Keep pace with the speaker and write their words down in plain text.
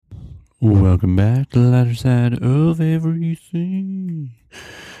Welcome back to the lighter side of everything.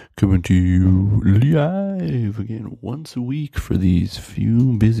 Coming to you live again once a week for these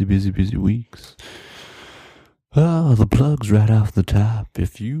few busy weeks. The plug's right off the top.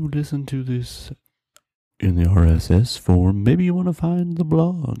 If you listen to this in the RSS form, maybe you want to find the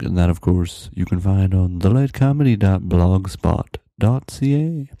blog. And that, of course, you can find on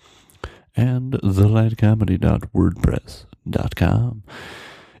thelightcomedy.blogspot.ca and thelightcomedy.wordpress.com.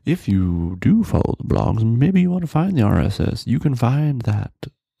 If you do follow the blogs, maybe you want to find the RSS. You can find that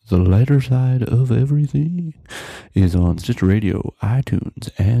the lighter side of everything is on Stitcher Radio, iTunes,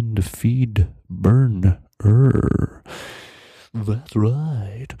 and Feedburner. That's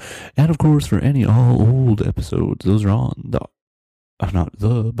right. And of course, for any all old episodes, those are on the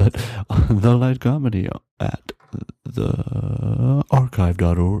Light Comedy at the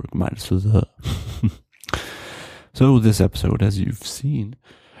archive.org minus the. So this episode, as you've seen,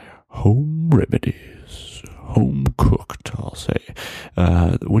 home remedies, home cooked, I'll say.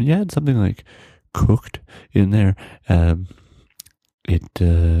 When you add something like cooked in there, well,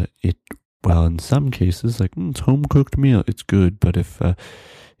 in some cases, like, it's home cooked meal, it's good. But if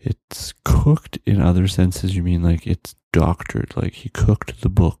it's cooked in other senses, you mean like it's doctored, like he cooked the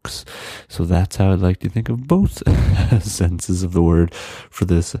books. So that's how I'd like to think of both senses of the word for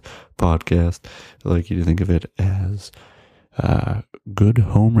this podcast. I'd like you to think of it as good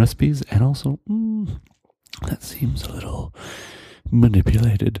home recipes, and also that seems a little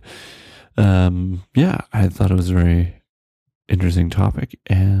manipulated. I thought it was a very interesting topic,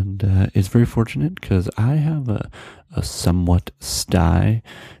 and it's very fortunate because I have a somewhat sty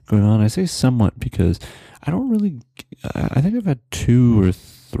going on. I say somewhat because I don't really, I think I've had 2 or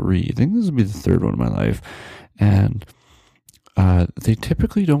 3. I think this will be the 3rd one in my life, and they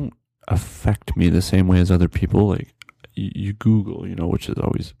typically don't affect me the same way as other people. Like, you Google, which is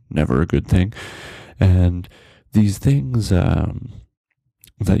always never a good thing, and these things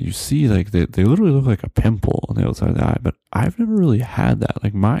that you see, like, they literally look like a pimple on the outside of the eye, but I've never really had that.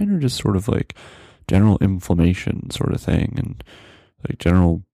 Like, mine are just sort of like general inflammation sort of thing, and like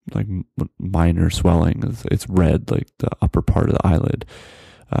general, like, minor swelling. It's red, like the upper part of the eyelid.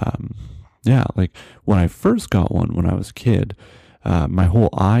 Like when I first got one when I was a kid, my whole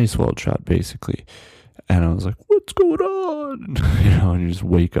eye swelled shut basically, and I was like, what's going on? And you just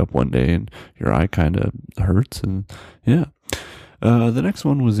wake up one day and your eye kind of hurts. And the next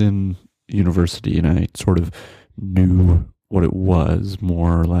one was in university, and I sort of knew what it was,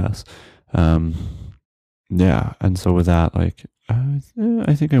 more or less. And so with that, like, I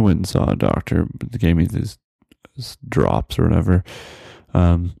think I went and saw a doctor. They gave me these drops or whatever.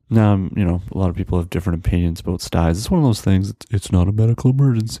 Now, a lot of people have different opinions about styes. It's one of those things. It's not a medical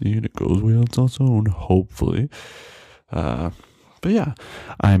emergency, and it goes away on its own, hopefully. But yeah,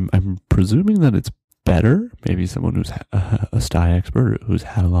 I'm presuming that it's better. Maybe someone who's a sty expert or who's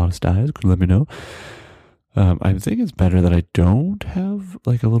had a lot of styes could let me know. I think it's better that I don't have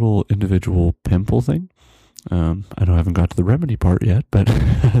like a little individual pimple thing. I know I haven't got to the remedy part yet, but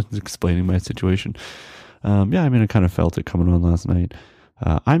explaining my situation. I kind of felt it coming on last night.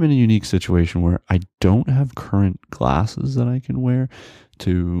 I'm in a unique situation where I don't have current glasses that I can wear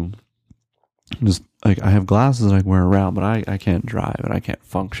to just, like, I have glasses that I can wear around, but I can't drive and I can't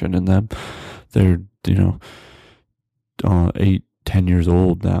function in them. They're, 8, 10 years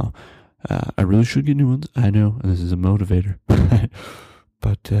old now. I really should get new ones. I know, and this is a motivator.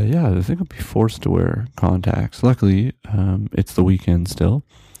 But I think I'll be forced to wear contacts. Luckily, it's the weekend still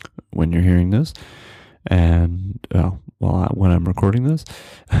when you're hearing this, and when I'm recording this,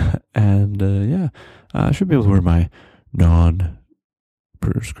 and I should be able to wear my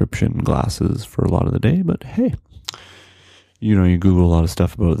non-prescription glasses for a lot of the day. But hey, you Google a lot of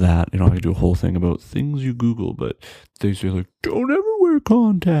stuff about that. I could do a whole thing about things you Google, but they say, like, don't ever wear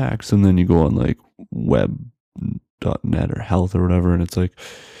contacts, and then you go on like web.net or health or whatever, and it's like,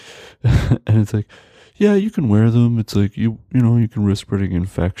 yeah, you can wear them. It's like, you can risk spreading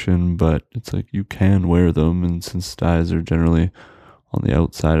infection, but it's like, you can wear them, and since styes are generally on the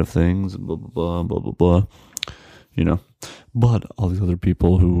outside of things, and blah blah blah blah blah blah, but all these other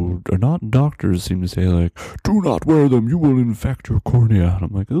people who are not doctors seem to say, like, do not wear them, you will infect your cornea. And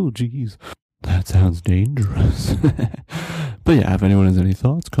I'm like, oh geez, that sounds dangerous. But yeah, if anyone has any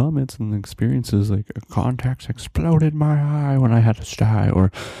thoughts, comments, and experiences, like, contacts exploded my eye when I had a sty, or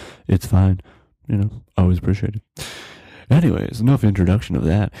it's fine, always appreciate it. Anyways, enough introduction of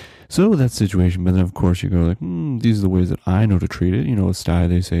that. So that situation, but then of course you go like, these are the ways that I know to treat it. A sty,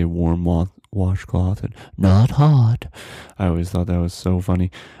 they say warm washcloth and not hot. I always thought that was so funny.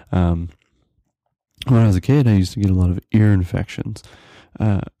 When I was a kid, I used to get a lot of ear infections.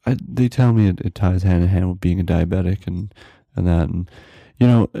 They tell me it ties hand in hand with being a diabetic and that, and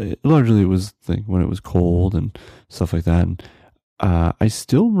largely it was like when it was cold and stuff like that. And I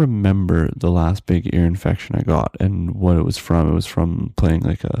still remember the last big ear infection I got and what it was from. It was from playing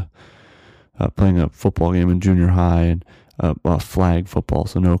playing a football game in junior high, and flag football,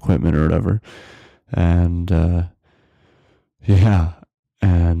 so no equipment or whatever. And yeah,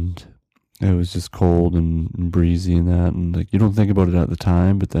 and it was just cold and breezy and that, and like you don't think about it at the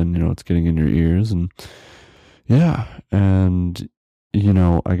time, but then it's getting in your ears, and yeah, and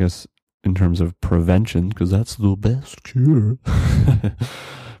I guess in terms of prevention, because that's the best cure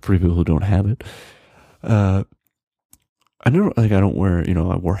for people who don't have it. I don't wear,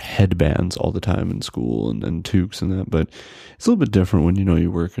 I wore headbands all the time in school and toques and that, but it's a little bit different when,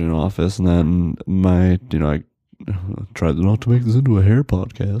 you work in an office and that, and I tried not to make this into a hair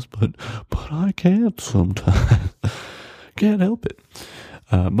podcast, but I can't sometimes. Can't help it.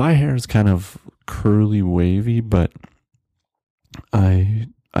 My hair is kind of curly, wavy, but I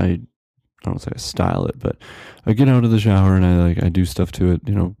don't say I style it, but I get out of the shower and I do stuff to it,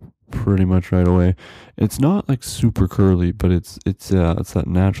 pretty much right away. It's not like super curly, but it's that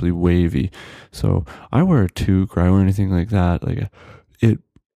naturally wavy. So I wear a toque or I wear anything like that, like it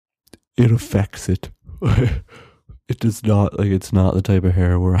affects it. It does not, like, it's not the type of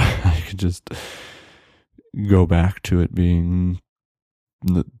hair where I could just go back to it being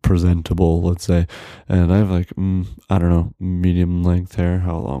presentable, let's say. And I have like I don't know, medium length hair.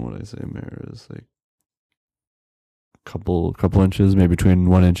 How long would I say my hair is? Like couple inches, maybe between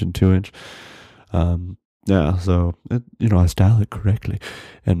 1 inch and 2 inch. Yeah, so I style it correctly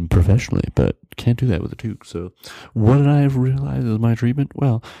and professionally, but can't do that with a toque. So what did I realize as my treatment?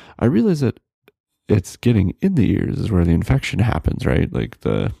 Well, I realized that it's getting in the ears is where the infection happens, right? Like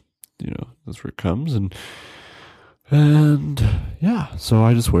that's where it comes, and yeah, so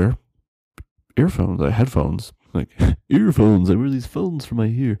I just wear earphones, headphones, like earphones. I wear these phones for my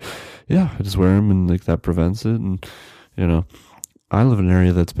ear. Yeah, I just wear them, and like that prevents it. And I live in an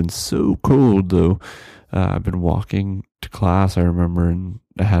area that's been so cold though. I've been walking to class, I remember, and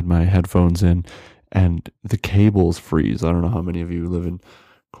I had my headphones in, and the cables freeze. I don't know how many of you live in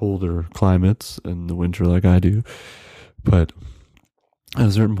colder climates in the winter like I do, but at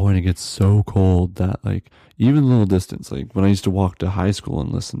a certain point it gets so cold that like even a little distance, like when I used to walk to high school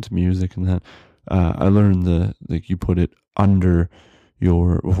and listen to music and that, I learned you put it under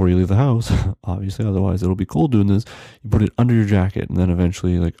before you leave the house, obviously, otherwise it'll be cold doing this. You put it under your jacket and then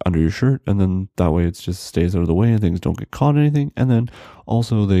eventually like under your shirt, and then that way it just stays out of the way and things don't get caught in anything, and then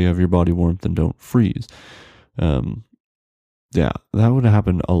also they have your body warmth and don't freeze. Yeah, that would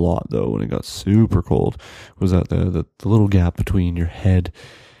happen a lot though when it got super cold. Was that the little gap between your head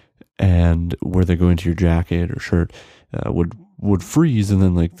and where they go into your jacket or shirt would freeze, and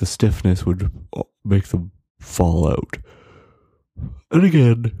then like the stiffness would make them fall out. And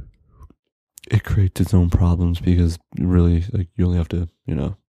again, it creates its own problems because really, like, you only have to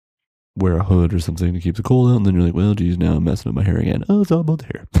wear a hood or something to keep the cold out, and then you're like, well, geez, now I'm messing up my hair again. Oh, it's all about the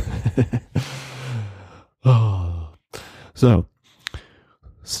hair. Oh. So,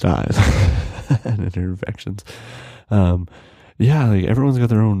 styes and infections. Yeah, like everyone's got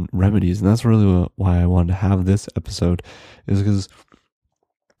their own remedies, and that's really why I wanted to have this episode, is because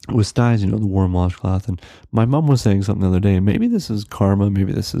with styes, the warm washcloth, and my mom was saying something the other day, maybe this is karma,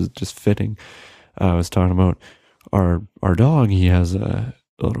 maybe this is just fitting. I was talking about our dog. He has a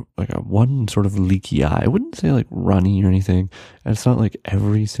one sort of leaky eye. I wouldn't say like runny or anything, and it's not like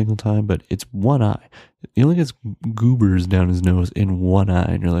every single time, but it's one eye. He only gets goobers down his nose in one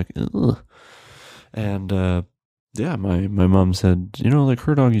eye, and you're like, ugh. And yeah, my mom said, like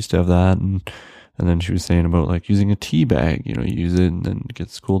her dog used to have that, and then she was saying about like using a tea bag, you use it and then it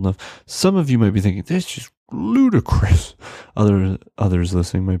gets cold enough. Some of you might be thinking, that's just ludicrous. Others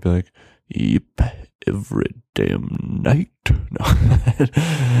listening might be like, yep, every damn night. No,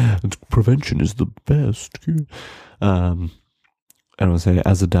 prevention is the best. I would say,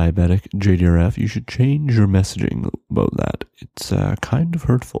 as a diabetic, JDRF, you should change your messaging about that. It's kind of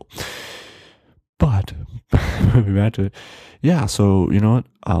hurtful. But moving back to it, yeah. So you know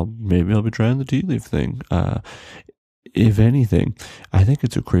what? Maybe I'll be trying the tea leaf thing. If anything, I think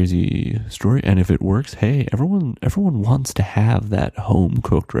it's a crazy story, and if it works, hey, everyone wants to have that home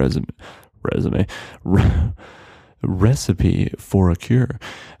cooked recipe for a cure.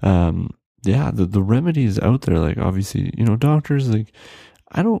 Yeah, the remedies out there, like obviously, doctors, like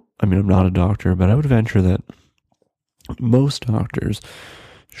I'm not a doctor, but I would venture that most doctors,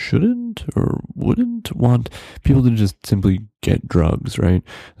 shouldn't or wouldn't want people to just simply get drugs, right?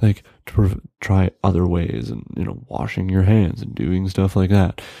 Like to try other ways and, washing your hands and doing stuff like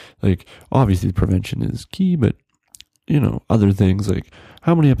that. Like obviously prevention is key, but other things like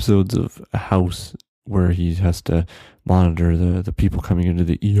how many episodes of a House where he has to monitor the people coming into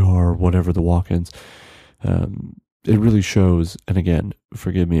the ER, whatever the walk-ins, it really shows. And again,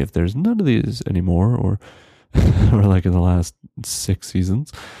 forgive me if there's none of these anymore or like in the last 6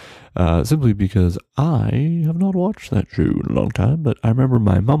 seasons, simply because I have not watched that show in a long time, but I remember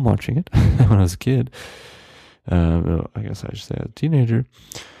my mom watching it when I was a kid. I guess I should say a teenager.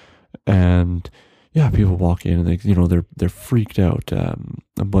 And yeah, people walk in and they're freaked out. I'm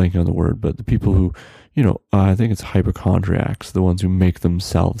blanking on the word, but the people who, I think it's hypochondriacs, the ones who make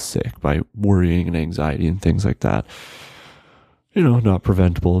themselves sick by worrying and anxiety and things like that. Not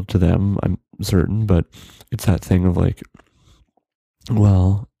preventable to them, I'm certain, but it's that thing of like,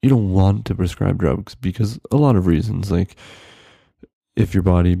 well, you don't want to prescribe drugs because a lot of reasons, like if your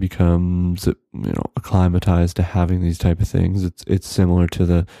body becomes, acclimatized to having these type of things, it's similar to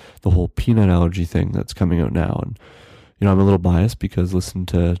the whole peanut allergy thing that's coming out now. And, I'm a little biased because listen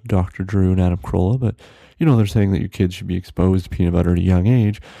to Dr. Drew and Adam Carolla, but, they're saying that your kids should be exposed to peanut butter at a young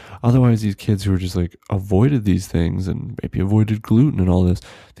age. Otherwise, these kids who are just like avoided these things and maybe avoided gluten and all this,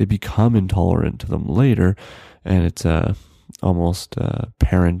 they become intolerant to them later. And it's almost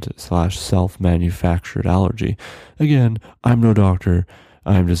parent/self-manufactured allergy. Again, I'm no doctor.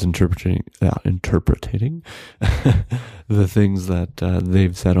 I'm just interpreting the things that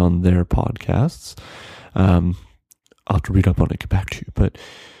they've said on their podcasts. I'll have to read up on it, get back to you. But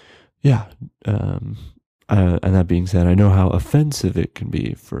yeah, and that being said, I know how offensive it can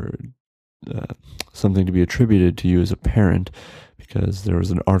be for something to be attributed to you as a parent, because there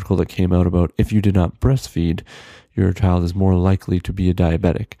was an article that came out about if you did not breastfeed, your child is more likely to be a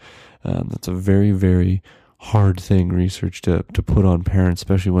diabetic. That's a very, very hard thing, research to put on parents,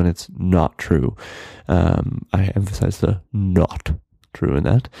 especially when it's not true. I emphasize the not true in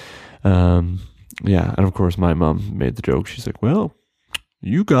that. Yeah, and of course my mom made the joke. She's like, well,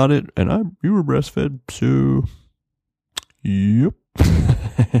 you got it, and you were breastfed, so yep.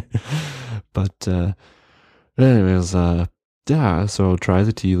 But anyways, yeah, so try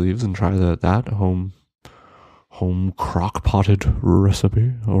the tea leaves and try that home crock-potted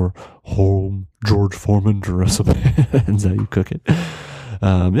recipe, or home George Foreman recipe. That's how you cook it.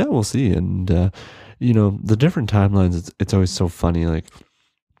 Yeah, we'll see. And the different timelines, it's always so funny. Like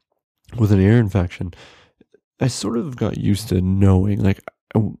with an ear infection, I sort of got used to knowing, like,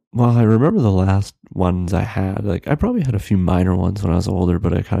 well, I remember the last ones I had, like I probably had a few minor ones when I was older,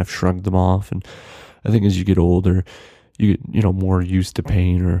 but I kind of shrugged them off. And I think as you get older, you get, more used to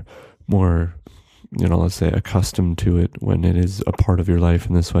pain, or more, let's say accustomed to it when it is a part of your life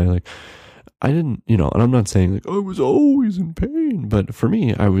in this way. Like I didn't, and I'm not saying like I was always in pain, but for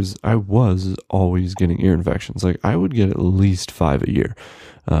me, I was always getting ear infections. Like I would get at least 5 a year.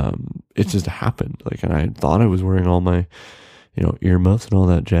 It just happened. Like, and I thought I was wearing all my, earmuffs and all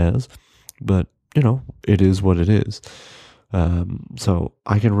that jazz, but it is what it is. So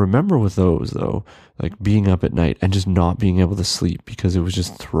I can remember with those though, like being up at night and just not being able to sleep because it was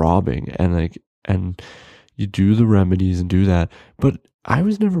just throbbing, and you do the remedies and do that, but I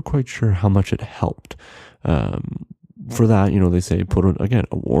was never quite sure how much it helped. For that, they say put on, again,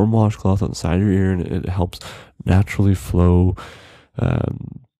 a warm washcloth on the side of your ear, and it helps naturally flow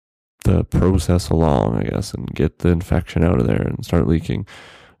the process along, I guess, and get the infection out of there and start leaking.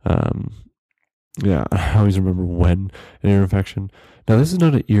 Yeah, I always remember when an ear infection. Now, this is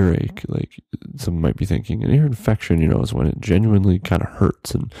not an earache, like some might be thinking. An ear infection, is when it genuinely kind of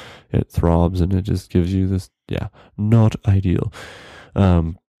hurts and it throbs and it just gives you this, not ideal.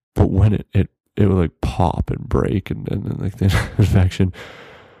 But when it would like pop and break and like the infection,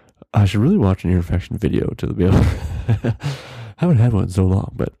 I should really watch an ear infection video to be able to, haven't had one in so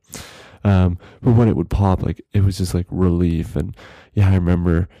long, but when it would pop, like it was just like relief. And yeah, I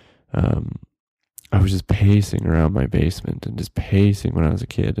remember, I was just pacing around my basement and just pacing when I was a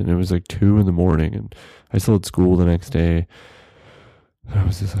kid, and it was like 2 a.m, and I still had school the next day. And I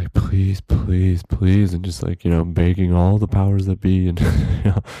was just like, please, please, please, and just like, begging all the powers that be and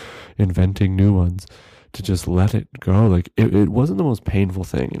inventing new ones to just let it go. Like it wasn't the most painful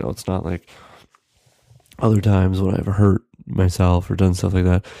thing, it's not like other times when I've hurt myself or done stuff like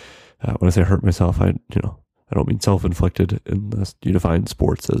that. When I say hurt myself, I don't mean self-inflicted unless you define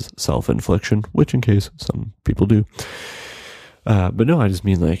sports as self-infliction, which in case some people do. But no, I just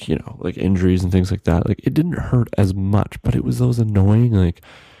mean like, like injuries and things like that. Like it didn't hurt as much, but it was those annoying, like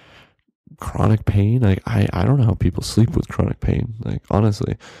chronic pain. Like, I don't know how people sleep with chronic pain. Like,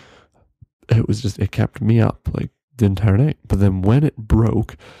 honestly, it kept me up like the entire night. But then when it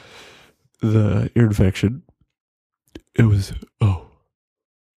broke, the ear infection, it was, oh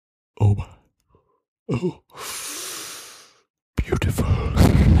my, oh, beautiful.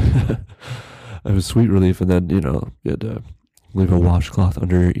 It was sweet relief. And then, you had to leave a washcloth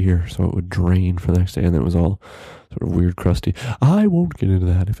under your ear so it would drain for the next day. And then it was all sort of weird, crusty. I won't get into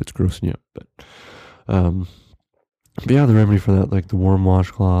that if it's grossing you up. But yeah, the remedy for that, like the warm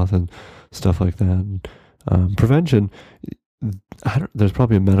washcloth and stuff like that. And, prevention, there's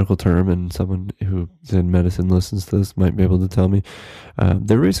probably a medical term, and someone who's in medicine listens to this might be able to tell me.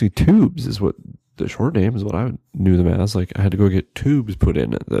 They're basically tubes, is what the short name is, what I knew them as. Like, I had to go get tubes put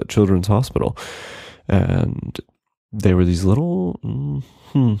in at the children's hospital, and they were these little,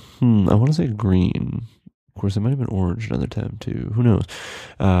 I want to say green. Of course, it might have been orange another time too. Who knows?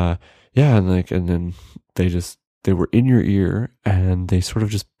 Yeah, and then they were in your ear, and they sort of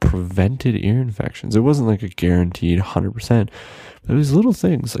just prevented ear infections. It wasn't like a guaranteed 100%. But these little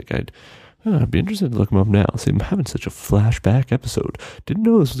things, like I'd be interested to look them up now. See, I'm having such a flashback episode. Didn't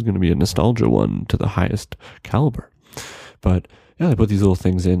know this was going to be a nostalgia one to the highest caliber. But yeah, they put these little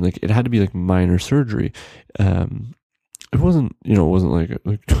things in. Like, it had to be like minor surgery. It wasn't like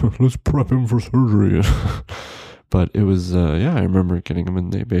let's prep him for surgery. But it was, I remember getting them,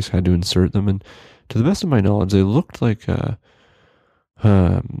 and they basically had to insert them. And to the best of my knowledge, they looked like, I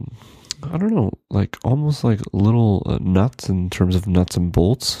don't know, like almost like little nuts in terms of nuts and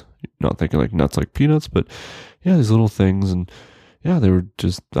bolts. Not thinking like nuts like peanuts, but yeah, these little things. And yeah, they were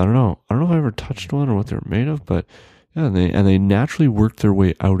just, I don't know if I ever touched one or what they were made of, but yeah, and they naturally worked their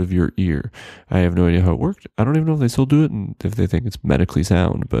way out of your ear. I have no idea how it worked. I don't even know if they still do it and if they think it's medically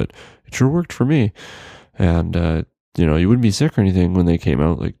sound, but it sure worked for me. And, you wouldn't be sick or anything when they came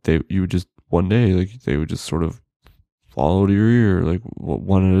out. Like, you would just, one day, like, they would just sort of fall out of your ear, like,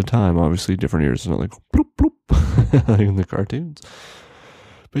 one at a time. Obviously, different ears, not like, bloop, bloop, like in the cartoons.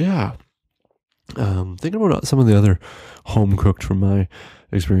 But yeah, thinking about some of the other home cooked from my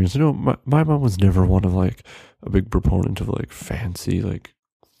experience, my mom was never one of, like, a big proponent of, like, fancy, like,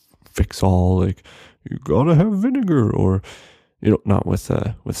 fix all, like, you gotta have vinegar, or, not with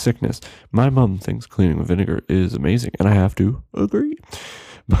sickness. My mom thinks cleaning with vinegar is amazing, and I have to agree.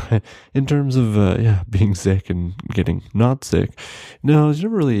 But in terms of, being sick and getting not sick, no, I was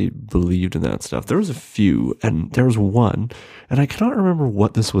never really believed in that stuff. There was a few, and there was one, and I cannot remember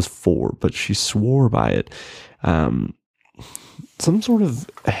what this was for, but she swore by it. Some sort of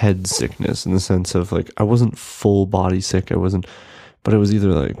head sickness, in the sense of, like, I wasn't full body sick, but it was either,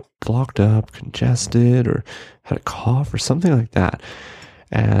 like, blocked up, congested, or had a cough or something like that.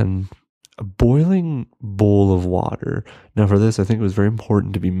 And a boiling bowl of water. Now, for this, I think it was very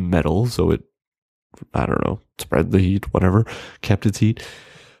important to be metal, so it, I don't know, spread the heat, whatever, kept its heat.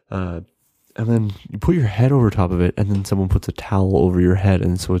 And then you put your head over top of it, and then someone puts a towel over your head,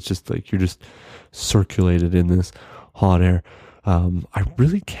 and so it's just like you're just circulated in this hot air. I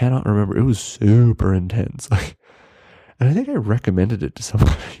really cannot remember. It was super intense. And I think I recommended it to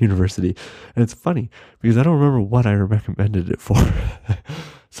someone at university. And it's funny because I don't remember what I recommended it for.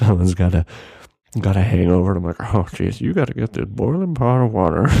 Someone's got a hangover, and I'm like, oh, geez, you got to get this boiling pot of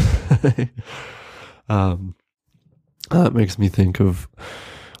water. That makes me think of,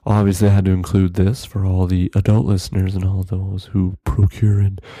 obviously I had to include this for all the adult listeners and all those who procure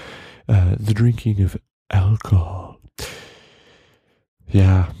the drinking of alcohol.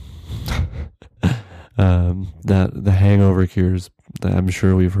 Yeah. That the hangover cures, I'm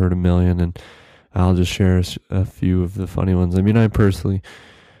sure we've heard a million, and I'll just share a few of the funny ones. I mean, I personally,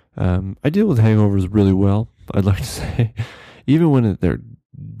 I deal with hangovers really well, I'd like to say. Even when they're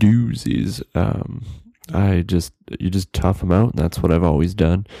doozies, you just tough them out, and that's what I've always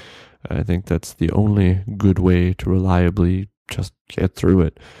done. I think that's the only good way to reliably just get through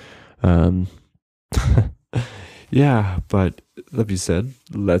it. Yeah, but that being said,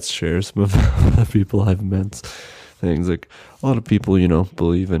 let's share some of the people I've met. Things like a lot of people,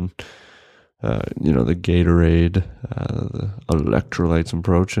 believe in, the Gatorade, the electrolytes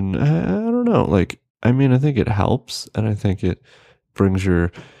approach, and I don't know. Like, I mean, I think it helps, and I think it brings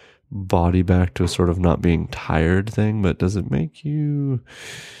your body back to a sort of not being tired thing. But does it make you?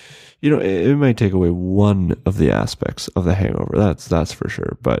 It might take away one of the aspects of the hangover. That's for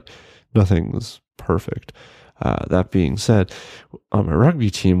sure. But nothing's perfect. That being said, on my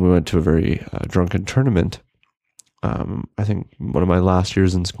rugby team, we went to a very drunken tournament. I think one of my last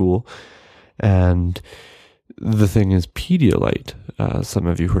years in school. And the thing is Pedialyte. Some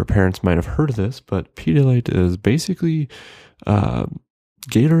of you who are parents might have heard of this, but Pedialyte is basically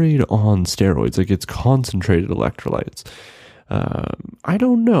Gatorade on steroids, like it's concentrated electrolytes. I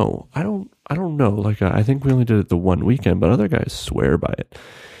don't know. I don't know. Like, I think we only did it the one weekend, but other guys swear by it.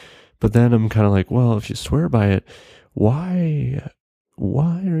 But then I'm kind of like, well, if you swear by it, why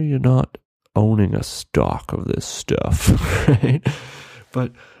are you not owning a stock of this stuff, right?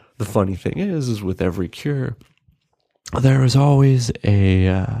 But the funny thing is with every cure, there is always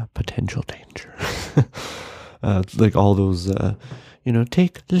a potential danger. Like all those,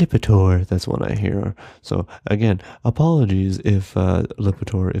 take Lipitor. That's one I hear. So again, apologies if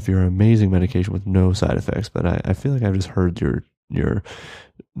Lipitor, if you're an amazing medication with no side effects, but I feel like I've just heard your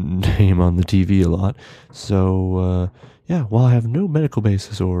name on the TV a lot. So while I have no medical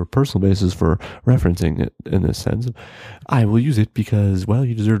basis or personal basis for referencing it in this sense, I will use it because, well,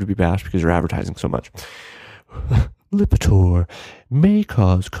 you deserve to be bashed because you're advertising so much. Lipitor may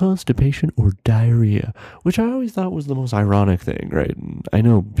cause constipation or diarrhea, which I always thought was the most ironic thing, right? And I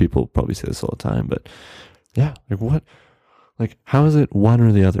know people probably say this all the time, but yeah, like what? Like, how is it one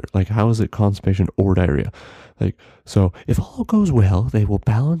or the other? Like, how is it constipation or diarrhea? Like, so if all goes well, they will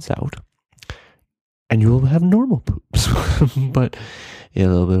balance out and you will have normal poops. But a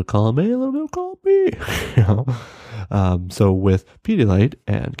little bit of column A, a little bit of column B, you know? So with Pedialyte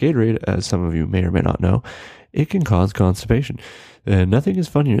and Gatorade, as some of you may or may not know, it can cause constipation. And nothing is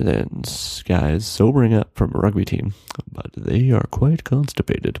funnier than guys sobering up from a rugby team, but they are quite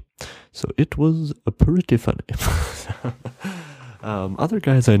constipated. So it was pretty funny. Other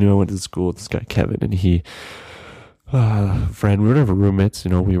guys I knew, I went to school with this guy, Kevin, and he, friend, we were never roommates, he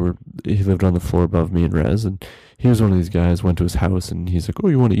lived on the floor above me and Rez, and he was one of these guys, went to his house, and he's like, oh,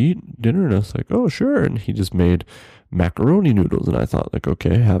 you want to eat dinner? And I was like, oh, sure. And he just made macaroni noodles, and I thought, like,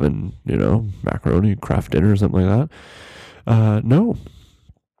 okay, having, macaroni craft dinner or something like that. No.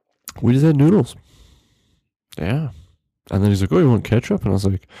 We just had noodles. Yeah. And then he's like, oh, you want ketchup? And I was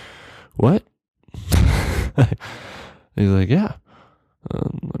like, what? He's like, yeah.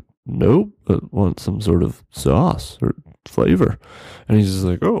 Nope, I want some sort of sauce or flavor. And he's just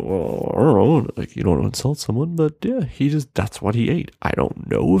like, oh, well, I don't know. Like, you don't want to insult someone, but yeah, that's what he ate. I don't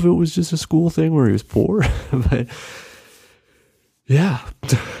know if it was just a school thing where he was poor, but yeah.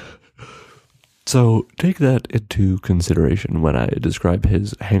 So take that into consideration when I describe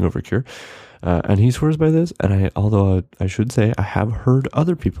his hangover cure. And he swears by this, and although I should say I have heard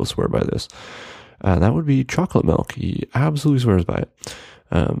other people swear by this. That would be chocolate milk. He absolutely swears by it.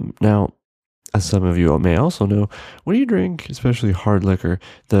 Now, as some of you may also know, when you drink, especially hard liquor,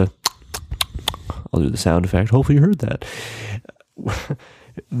 I'll do the sound effect. Hopefully you heard that.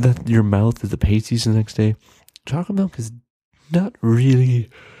 That your mouth is the pasties the next day. Chocolate milk is not really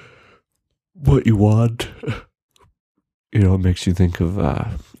what you want. It makes you think of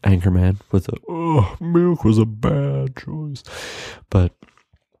Anchorman with milk was a bad choice. But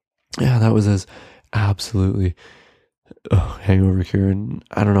yeah, that was as absolutely hangover cure. And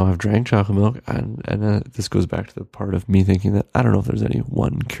I don't know, I've drank chocolate milk, and this goes back to the part of me thinking that I don't know if there's any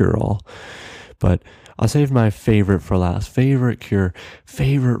one cure-all, but I'll save my favorite for last. Favorite cure,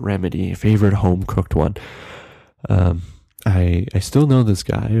 favorite remedy, favorite home-cooked one. I still know this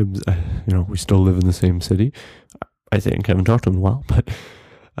guy. We still live in the same city. I think I haven't talked to him in a while, but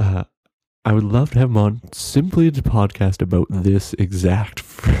I would love to have him on simply to podcast about this exact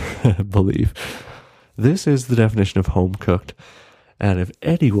belief. This is the definition of home cooked. And if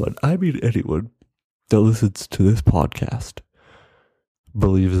anyone that listens to this podcast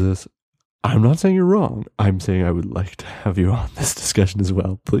believes this, I'm not saying you're wrong. I'm saying I would like to have you on this discussion as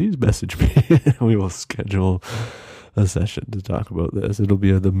well. Please message me. We will schedule a session to talk about this. It'll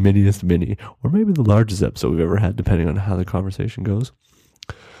be the miniest mini, or maybe the largest episode we've ever had, depending on how the conversation goes.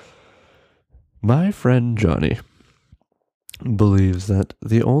 My friend Johnny believes that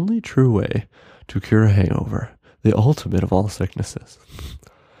the only true way to cure a hangover, the ultimate of all sicknesses,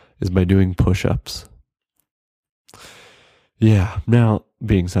 is by doing push-ups. Yeah, now,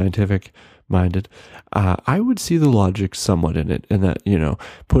 being scientific-minded, I would see the logic somewhat in it, in that,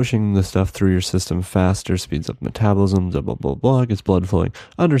 pushing the stuff through your system faster speeds up metabolism, blah, blah, blah, blah, gets blood flowing.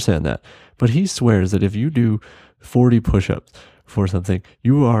 Understand that. But he swears that if you do 40 push-ups for something,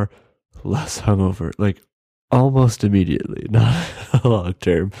 you are less hungover, like, almost immediately, not long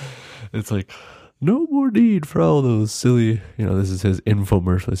term. It's like, no more need for all those silly, this is his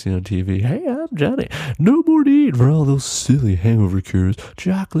infomercial seen on TV. Hey, I'm Johnny. No more need for all those silly hangover cures.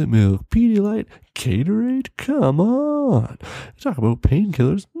 Chocolate milk, Pedialyte, Gatorade. Come on. Talk about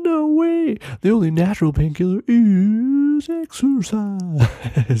painkillers. No way. The only natural painkiller is exercise.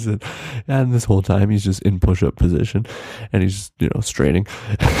 And this whole time he's just in push-up position and he's, straining.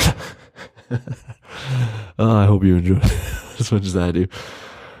 I hope you enjoyed as much as I do.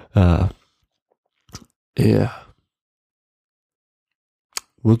 Yeah.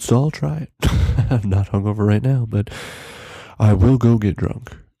 Let's all try it. I'm not hungover right now, but I will go get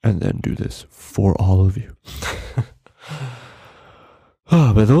drunk and then do this for all of you.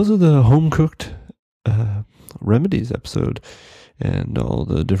 But those are the home-cooked remedies episode, and all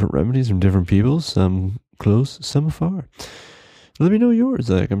the different remedies from different people, some close, some far. Let me know yours.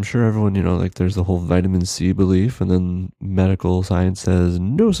 Like, I'm sure everyone, like, there's the whole vitamin C belief, and then medical science says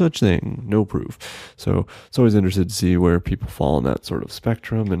no such thing, no proof. So it's always interested to see where people fall on that sort of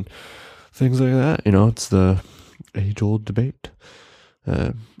spectrum and things like that. It's the age-old debate.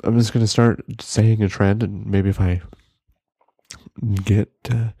 I'm just going to start saying a trend, and maybe if I get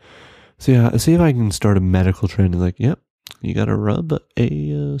see if I can start a medical trend, like, yep, you got to rub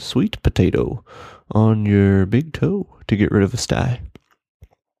a sweet potato on your big toe to get rid of a sty.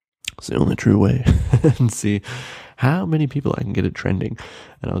 It's the only true way. And see how many people I can get it trending.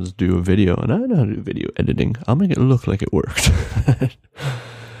 And I'll just do a video, and I know how to do video editing. I'll make it look like it worked.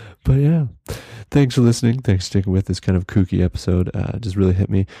 But yeah, thanks for listening. Thanks for sticking with this kind of kooky episode. Just really hit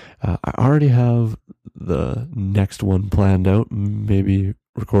me. I already have the next one planned out, maybe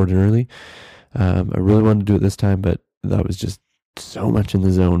recorded early. I really wanted to do it this time, but that was just so much in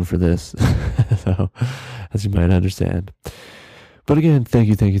the zone for this. So, as you might understand. But again, thank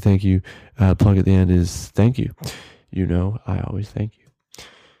you. Plug at the end is thank you. I always thank you.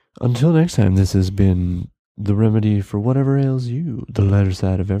 Until next time, this has been the remedy for whatever ails you, the lighter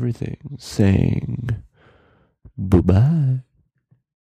side of everything, saying bye-bye.